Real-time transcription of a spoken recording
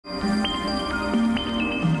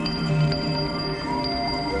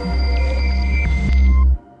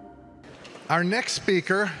Our next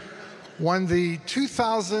speaker won the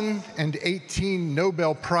 2018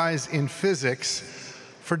 Nobel Prize in Physics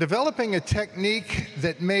for developing a technique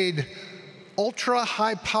that made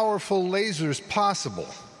ultra-high powerful lasers possible.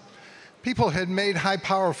 People had made high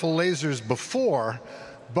powerful lasers before,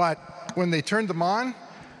 but when they turned them on,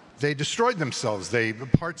 they destroyed themselves.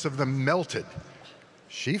 Parts of them melted.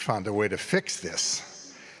 She found a way to fix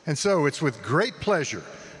this. And so it's with great pleasure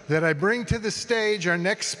that I bring to the stage our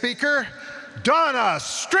next speaker, Donna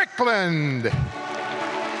Strickland.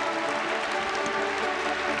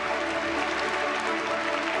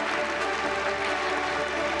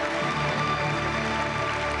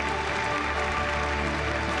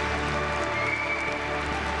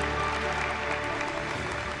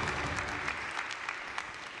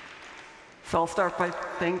 So I'll start by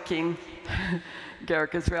thanking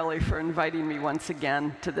Garrick Israeli for inviting me once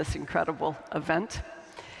again to this incredible event.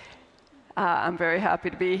 I'm very happy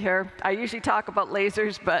to be here. I usually talk about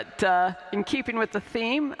lasers, but in keeping with the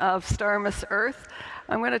theme of Starmus Earth,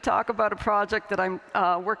 I'm going to talk about a project that I'm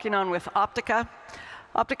working on with Optica.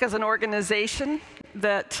 Optica is an organization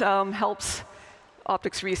that helps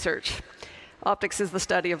optics research. Optics is the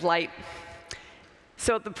study of light.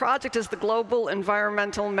 So the project is the Global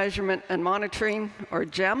Environmental Measurement and Monitoring, or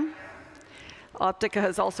GEMM. Optica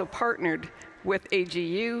has also partnered with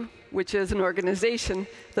AGU, which is an organization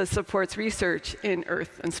that supports research in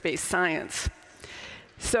Earth and space science.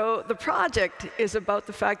 So the project is about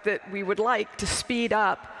the fact that we would like to speed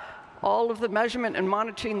up all of the measurement and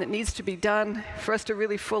monitoring that needs to be done for us to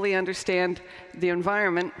really fully understand the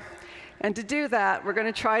environment. And to do that, we're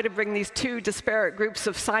going to try to bring these two disparate groups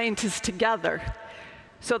of scientists together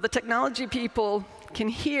so the technology people can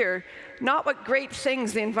hear not what great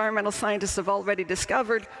things the environmental scientists have already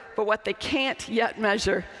discovered, but what they can't yet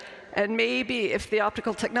measure. And maybe if the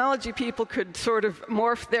optical technology people could sort of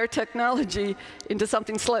morph their technology into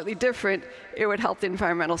something slightly different, it would help the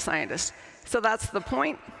environmental scientists. So that's the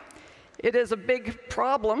point. It is a big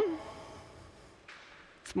problem.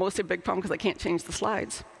 It's mostly a big problem because I can't change the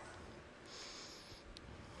slides.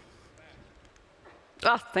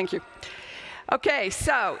 Thank you. OK,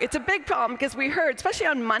 so it's a big problem because we heard, especially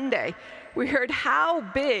on Monday, we heard how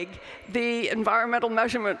big the environmental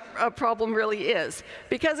measurement problem really is.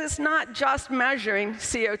 Because it's not just measuring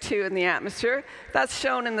CO2 in the atmosphere. That's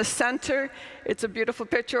shown in the center. It's a beautiful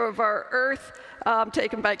picture of our Earth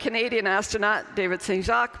taken by Canadian astronaut David St.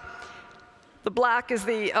 Jacques. The black is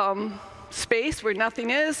the space where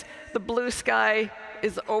nothing is. The blue sky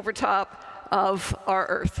is over top of our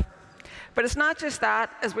Earth. But it's not just that.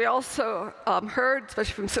 As we also heard,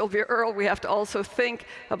 especially from Sylvia Earle, we have to also think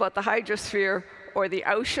about the hydrosphere or the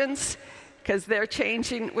oceans, because they're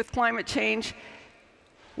changing with climate change.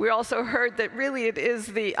 We also heard that really it is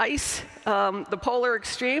the ice, the polar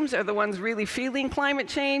extremes are the ones really feeling climate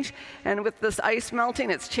change. And with this ice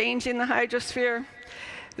melting, it's changing the hydrosphere.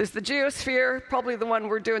 There's the geosphere, probably the one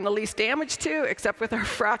we're doing the least damage to, except with our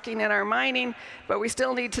fracking and our mining. But we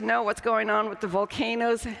still need to know what's going on with the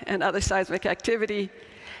volcanoes and other seismic activity.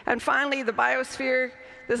 And finally, the biosphere.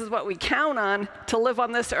 This is what we count on to live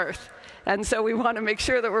on this Earth. And so we want to make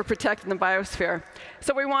sure that we're protecting the biosphere.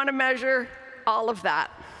 So we want to measure all of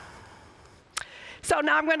that. So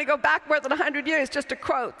now I'm going to go back more than 100 years just to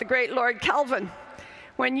quote the great Lord Kelvin.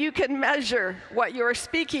 When you can measure what you're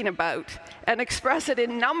speaking about and express it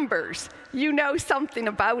in numbers, you know something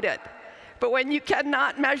about it. But when you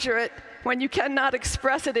cannot measure it, when you cannot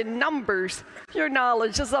express it in numbers, your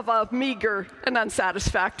knowledge is of a meager and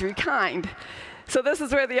unsatisfactory kind. So this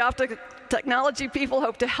is where the optical technology people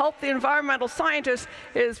hope to help the environmental scientists,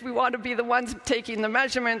 is we want to be the ones taking the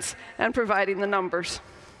measurements and providing the numbers.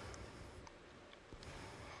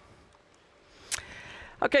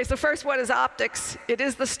 OK, so first, what is optics? It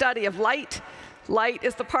is the study of light. Light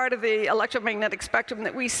is the part of the electromagnetic spectrum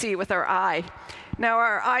that we see with our eye. Now,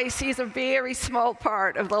 our eye sees a very small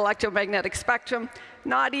part of the electromagnetic spectrum,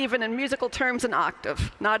 not even in musical terms an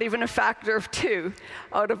octave, not even a factor of 2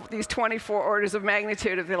 out of these 24 orders of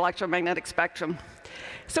magnitude of the electromagnetic spectrum.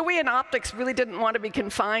 So we in optics really didn't want to be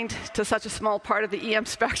confined to such a small part of the EM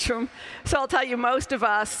spectrum. So I'll tell you, most of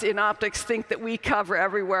us in optics think that we cover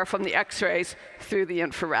everywhere from the X-rays through the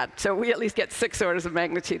infrared. So we at least get 6 orders of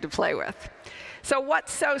magnitude to play with. So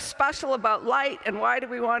what's so special about light, and why do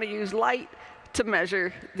we want to use light to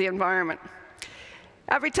measure the environment?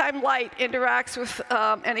 Every time light interacts with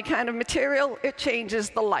any kind of material, it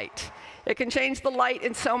changes the light. It can change the light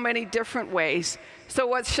in so many different ways. So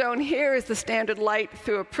what's shown here is the standard light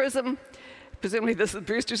through a prism. presumably this is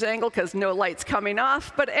Brewster's angle because no light's coming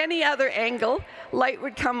off, but any other angle, light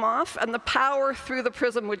would come off and the power through the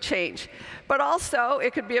prism would change. But also,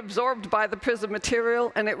 it could be absorbed by the prism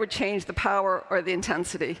material and it would change the power or the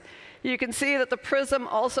intensity. You can see that the prism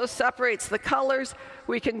also separates the colors.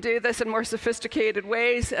 We can do this in more sophisticated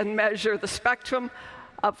ways and measure the spectrum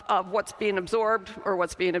of what's being absorbed or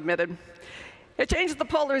what's being emitted. It changes the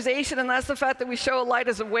polarization, and that's the fact that we show light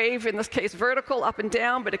as a wave, in this case vertical, up and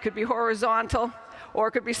down, but it could be horizontal, or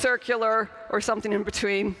it could be circular, or something in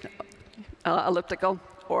between, elliptical,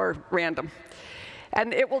 or random.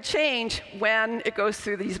 And it will change when it goes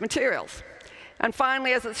through these materials. And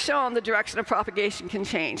finally, as it's shown, the direction of propagation can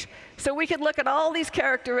change. So we could look at all these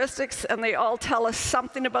characteristics, and they all tell us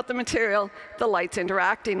something about the material the light's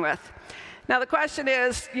interacting with. Now the question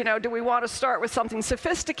is, do we want to start with something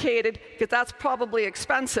sophisticated, because that's probably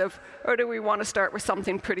expensive, or do we want to start with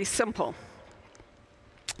something pretty simple?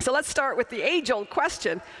 So let's start with the age-old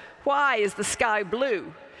question, why is the sky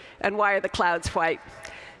blue, and why are the clouds white?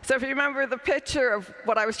 So if you remember the picture of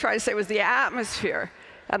what I was trying to say was the atmosphere,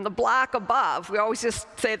 and the black above, we always just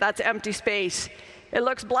say that's empty space. It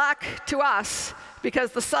looks black to us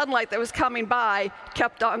because the sunlight that was coming by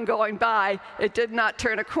kept on going by. It did not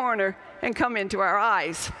turn a corner and come into our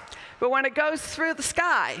eyes. But when it goes through the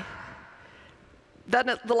sky, then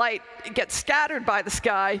the light gets scattered by the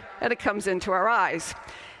sky and it comes into our eyes.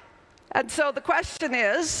 And so the question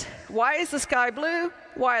is, why is the sky blue?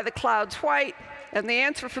 Why are the clouds white? And the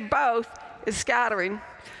answer for both is scattering,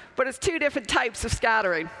 but it's two different types of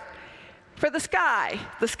scattering. For the sky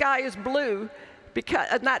is blue,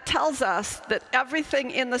 and that tells us that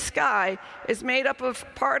everything in the sky is made up of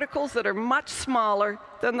particles that are much smaller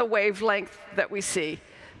than the wavelength that we see.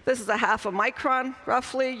 This is a half a micron,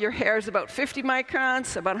 roughly. Your hair is about 50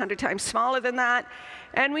 microns, about 100 times smaller than that.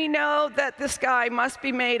 And we know that the sky must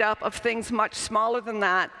be made up of things much smaller than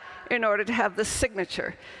that in order to have this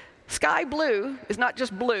signature. Sky blue is not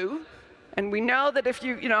just blue. And we know that if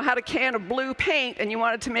you had a can of blue paint and you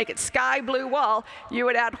wanted to make it sky blue wall, you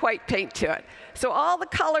would add white paint to it. So all the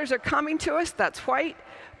colors are coming to us, that's white,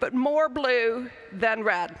 but more blue than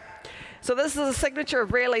red. So this is a signature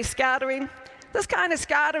of Rayleigh scattering. This kind of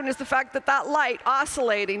scattering is the fact that that light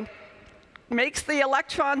oscillating makes the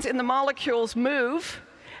electrons in the molecules move,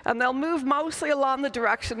 and they'll move mostly along the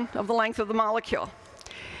direction of the length of the molecule.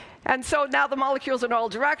 And so now the molecules are in all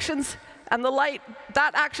directions, and the light,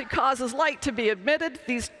 that actually causes light to be emitted,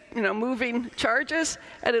 these moving charges,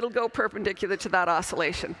 and it'll go perpendicular to that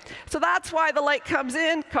oscillation. So that's why the light comes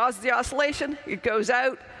in, causes the oscillation, it goes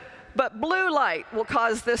out. But blue light will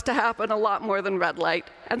cause this to happen a lot more than red light,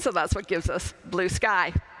 and so that's what gives us blue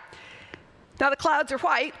sky. Now the clouds are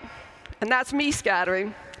white, and that's me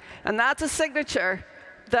scattering, and that's a signature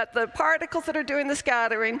that the particles that are doing the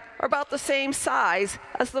scattering are about the same size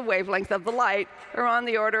as the wavelength of the light, or on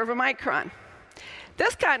the order of a micron.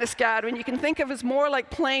 This kind of scattering you can think of as more like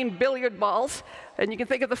playing billiard balls, and you can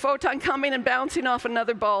think of the photon coming and bouncing off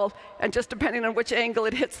another ball, and just depending on which angle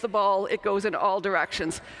it hits the ball, it goes in all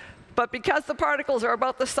directions. But because the particles are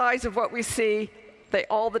about the size of what we see,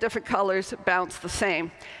 all the different colors bounce the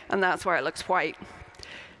same, and that's why it looks white.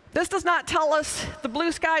 This does not tell us, the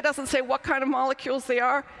blue sky doesn't say what kind of molecules they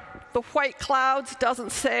are. The white clouds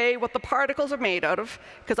doesn't say what the particles are made out of,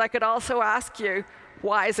 because I could also ask you,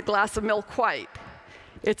 why is a glass of milk white?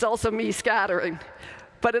 It's also me scattering.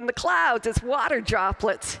 But in the clouds, it's water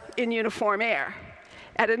droplets in uniform air.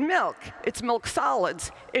 And in milk, it's milk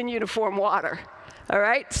solids in uniform water. All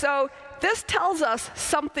right? So this tells us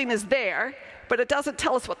something is there, but it doesn't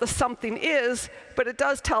tell us what the something is, but it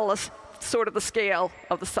does tell us sort of the scale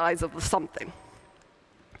of the size of the something.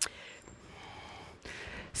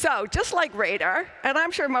 So just like radar, and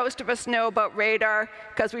I'm sure most of us know about radar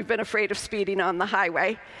because we've been afraid of speeding on the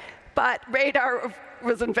highway, but radar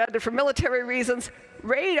was invented for military reasons.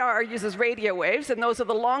 Radar uses radio waves, and those are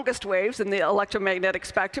the longest waves in the electromagnetic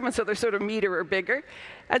spectrum, and so they're sort of meter or bigger.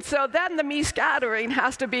 And so then the me scattering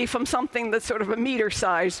has to be from something that's sort of a meter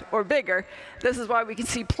size or bigger. This is why we can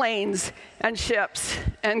see planes and ships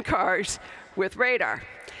and cars with radar.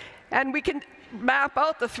 And we can map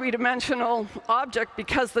out the three-dimensional object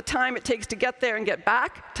because the time it takes to get there and get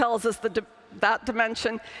back tells us that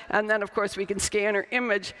dimension, and then of course we can scan or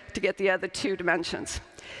image to get the other two dimensions.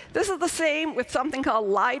 This is the same with something called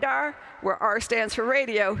LiDAR, where R stands for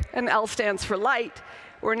radio and L stands for light.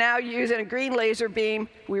 We're now using a green laser beam.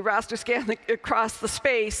 We raster scan across the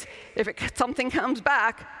space. If something comes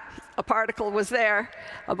back, a particle was there,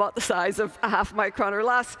 about the size of a half micron or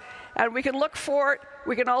less. And we can look for it.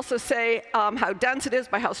 We can also say how dense it is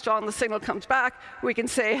by how strong the signal comes back. We can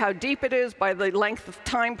say how deep it is by the length of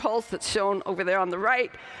time pulse that's shown over there on the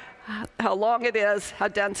right, how long it is, how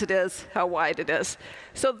dense it is, how wide it is.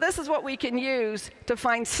 So this is what we can use to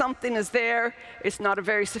find something is there. It's not a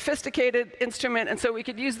very sophisticated instrument, and so we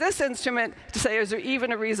could use this instrument to say, is there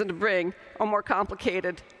even a reason to bring a more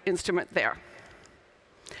complicated instrument there?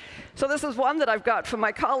 So this is one that I've got from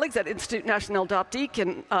my colleagues at Institut National d'Optique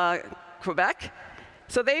in Quebec.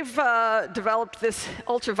 So they've developed this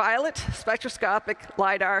ultraviolet spectroscopic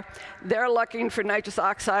LiDAR. They're looking for nitrous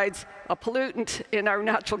oxides, a pollutant in our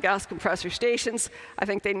natural gas compressor stations. I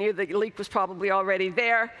think they knew the leak was probably already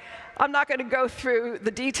there. I'm not going to go through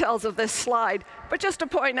the details of this slide, but just to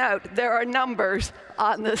point out, there are numbers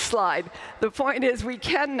on this slide. The point is we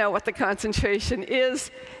can know what the concentration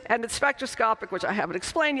is, and it's spectroscopic, which I haven't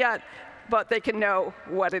explained yet, but they can know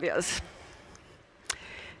what it is.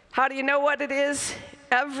 How do you know what it is?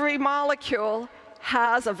 Every molecule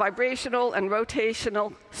has a vibrational and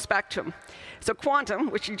rotational spectrum. So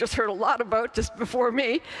quantum, which you just heard a lot about just before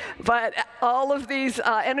me, but all of these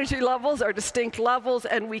energy levels are distinct levels,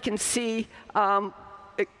 and we can see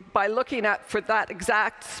by looking at, for that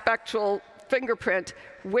exact spectral fingerprint,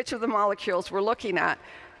 which of the molecules we're looking at.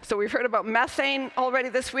 So we've heard about methane already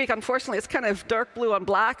this week. Unfortunately, it's kind of dark blue on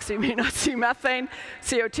black, so you may not see methane.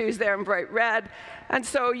 CO2 is there in bright red. And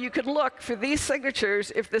so you could look for these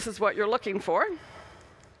signatures if this is what you're looking for.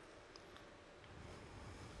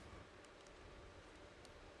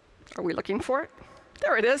 Are we looking for it?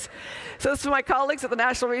 There it is. So this is my colleagues at the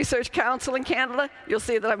National Research Council in Canada. You'll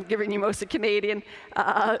see that I'm giving you mostly Canadian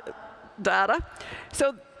data.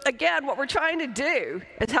 So again, what we're trying to do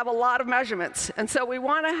is have a lot of measurements. And so we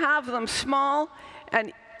want to have them small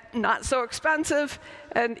and not so expensive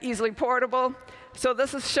and easily portable. So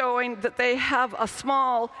this is showing that they have a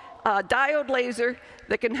small diode laser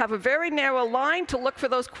that can have a very narrow line to look for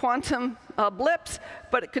those quantum blips,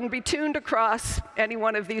 but it can be tuned across any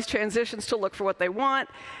one of these transitions to look for what they want.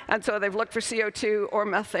 And so they've looked for CO2 or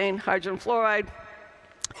methane, hydrogen fluoride.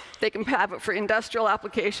 They can have it for industrial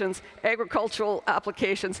applications, agricultural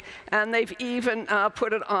applications, and they've even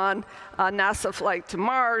put it on a NASA flight to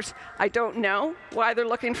Mars. I don't know why they're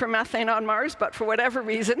looking for methane on Mars, but for whatever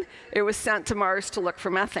reason, it was sent to Mars to look for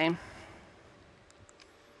methane.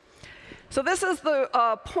 So this is the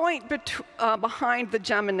point behind the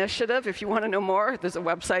GEMM initiative. If you want to know more, there's a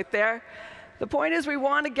website there. The point is we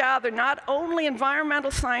want to gather not only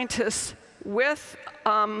environmental scientists with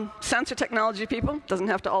sensor technology people, doesn't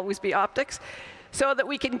have to always be optics, so that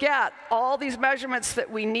we can get all these measurements that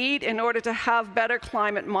we need in order to have better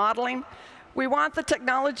climate modeling. We want the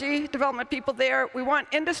technology development people there. We want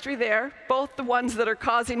industry there, both the ones that are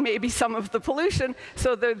causing maybe some of the pollution,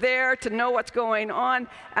 so they're there to know what's going on,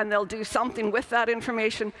 and they'll do something with that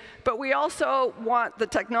information. But we also want the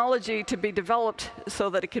technology to be developed so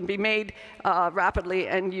that it can be made rapidly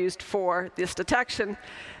and used for this detection.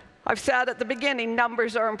 I've said at the beginning,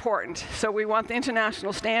 numbers are important. So we want the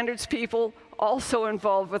international standards people also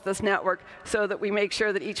involved with this network so that we make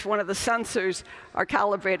sure that each one of the sensors are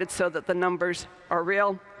calibrated so that the numbers are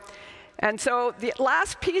real. And so the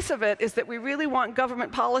last piece of it is that we really want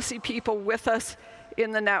government policy people with us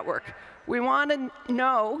in the network. We want to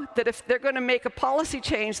know that if they're going to make a policy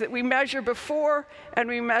change, that we measure before and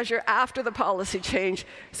we measure after the policy change,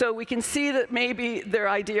 so we can see that maybe their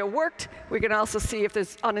idea worked. We can also see if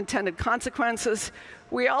there's unintended consequences.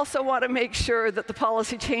 We also want to make sure that the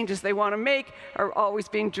policy changes they want to make are always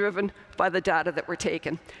being driven by the data that we're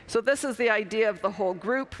taking. So this is the idea of the whole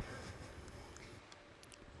group.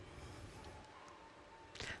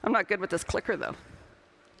 I'm not good with this clicker, though.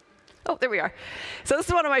 Oh, there we are. So this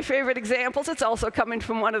is one of my favorite examples. It's also coming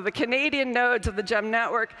from one of the Canadian nodes of the GEMM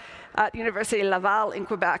network at Université Laval in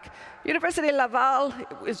Quebec. Université Laval,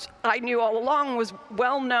 I knew all along, was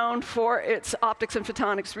well known for its optics and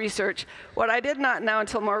photonics research. What I did not know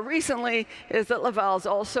until more recently is that Laval is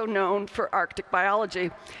also known for Arctic biology.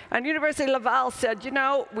 And Université Laval said, you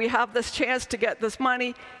know, we have this chance to get this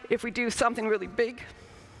money if we do something really big.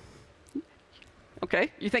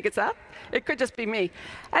 OK, you think it's that? It could just be me.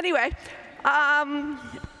 Anyway,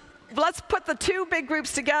 let's put the two big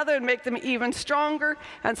groups together and make them even stronger.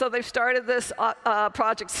 And so they've started this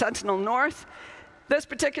project Sentinel North. This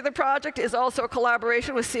particular project is also a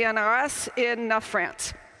collaboration with CNRS in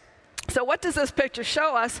France. So what does this picture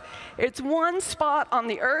show us? It's one spot on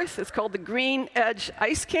the Earth. It's called the Green Edge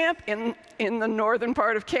Ice Camp in the northern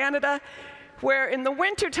part of Canada, where in the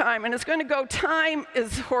wintertime, and it's going to go, time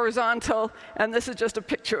is horizontal, and this is just a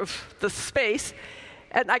picture of the space.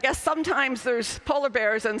 And I guess sometimes there's polar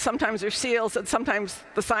bears, and sometimes there's seals, and sometimes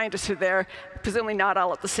the scientists are there, presumably not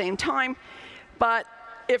all at the same time. But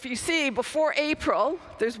if you see, before April,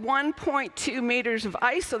 there's 1.2 meters of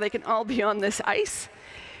ice, so they can all be on this ice.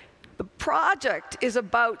 The project is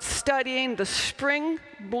about studying the spring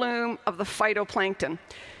bloom of the phytoplankton.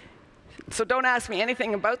 So don't ask me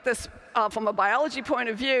anything about this from a biology point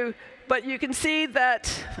of view, but you can see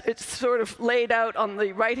that it's sort of laid out on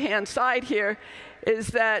the right-hand side here, is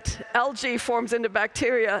that algae forms into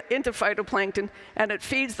bacteria, into phytoplankton, and it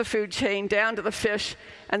feeds the food chain down to the fish,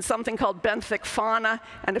 and something called benthic fauna.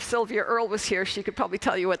 And if Sylvia Earle was here, she could probably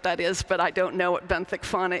tell you what that is, but I don't know what benthic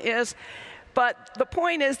fauna is. But the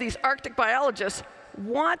point is, these Arctic biologists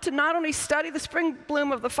want to not only study the spring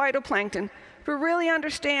bloom of the phytoplankton, but really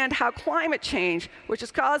understand how climate change, which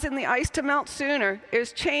is causing the ice to melt sooner,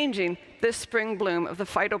 is changing this spring bloom of the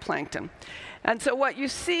phytoplankton. And so what you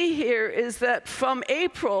see here is that from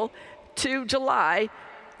April to July,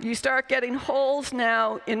 you start getting holes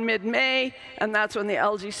now in mid-May, and that's when the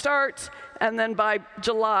algae starts. And then by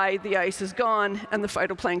July, the ice is gone, and the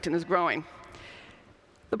phytoplankton is growing.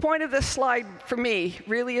 The point of this slide, for me,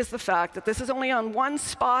 really is the fact that this is only on one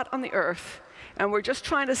spot on the Earth, and we're just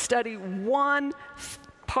trying to study one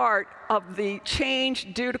part of the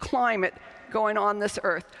change due to climate going on this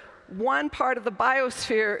Earth. One part of the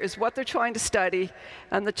biosphere is what they're trying to study,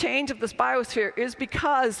 and the change of this biosphere is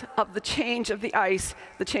because of the change of the ice,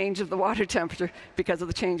 the change of the water temperature, because of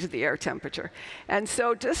the change of the air temperature. And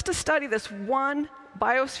so just to study this one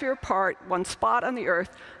biosphere part, one spot on the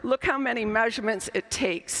Earth, look how many measurements it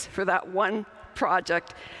takes for that one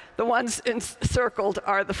project. The ones encircled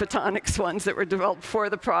are the photonics ones that were developed for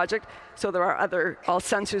the project, so there are other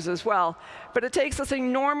sensors as well. But it takes us an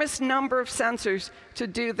enormous number of sensors to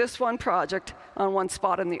do this one project on one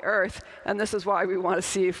spot on the Earth, and this is why we want to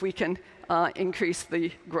see if we can increase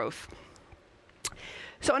the growth.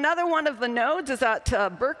 So another one of the nodes is at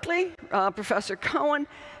Berkeley. Professor Cohen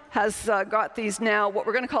has got these now, what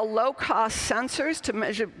we're going to call low-cost sensors to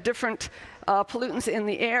measure different pollutants in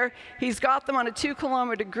the air. He's got them on a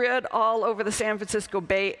 2-kilometer grid all over the San Francisco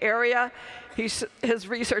Bay Area. His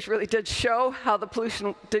research really did show how the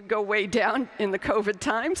pollution did go way down in the COVID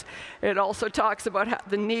times. It also talks about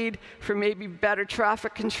the need for maybe better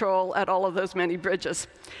traffic control at all of those many bridges.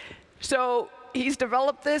 So he's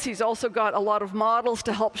developed this. He's also got a lot of models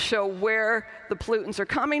to help show where the pollutants are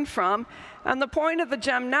coming from. And the point of the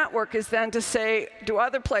GEMM network is then to say, do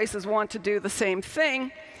other places want to do the same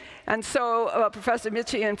thing? And so Professor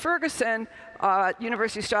Michie and Ferguson at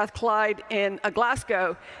University of Strathclyde in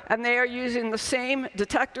Glasgow, and they are using the same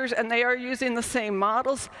detectors, and they are using the same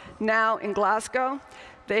models now in Glasgow.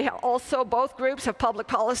 They also, both groups have public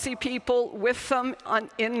policy people with them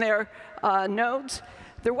in their nodes.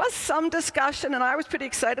 There was some discussion, and I was pretty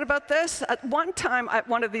excited about this. At one time, at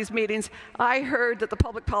one of these meetings, I heard that the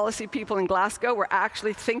public policy people in Glasgow were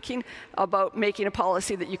actually thinking about making a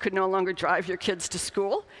policy that you could no longer drive your kids to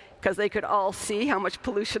school, because they could all see how much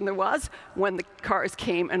pollution there was when the cars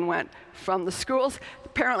came and went from the schools.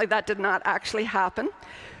 Apparently, that did not actually happen.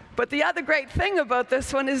 But the other great thing about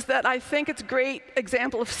this one is that I think it's a great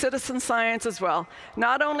example of citizen science as well.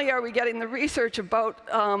 Not only are we getting the research about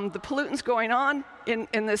the pollutants going on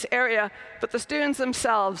in this area, but the students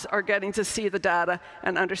themselves are getting to see the data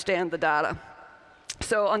and understand the data.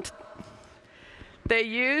 So they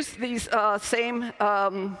use these same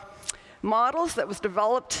models that was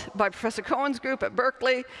developed by Professor Cohen's group at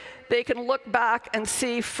Berkeley. They can look back and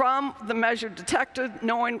see from the measure detected,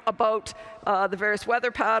 knowing about the various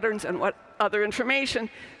weather patterns and what other information,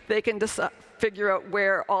 they can figure out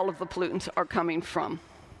where all of the pollutants are coming from.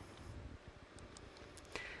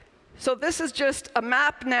 So this is just a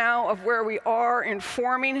map now of where we are in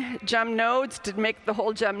forming GEMM nodes to make the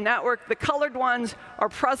whole GEMM network. The colored ones are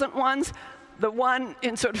present ones. The one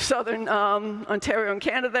in sort of southern Ontario and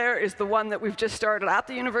Canada there is the one that we've just started at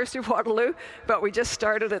the University of Waterloo, but we just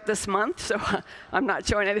started it this month, so I'm not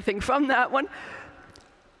showing anything from that one.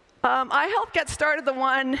 I helped get started the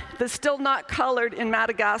one that's still not colored in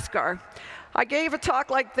Madagascar. I gave a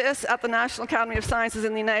talk like this at the National Academy of Sciences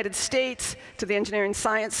in the United States to the engineering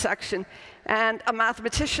science section, and a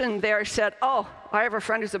mathematician there said, oh, I have a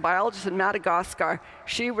friend who's a biologist in Madagascar.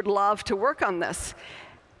 She would love to work on this.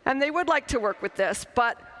 And they would like to work with this,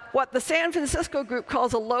 but what the San Francisco group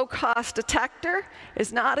calls a low-cost detector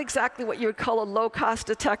is not exactly what you would call a low-cost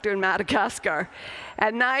detector in Madagascar.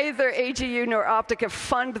 And neither AGU nor Optical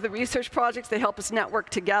fund the research projects. They help us network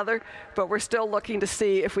together, but we're still looking to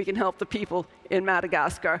see if we can help the people in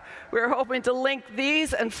Madagascar. We're hoping to link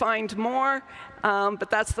these and find more, but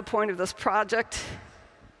that's the point of this project.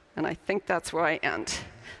 And I think that's where I end.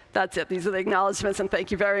 That's it. These are the acknowledgments, and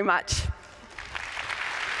thank you very much.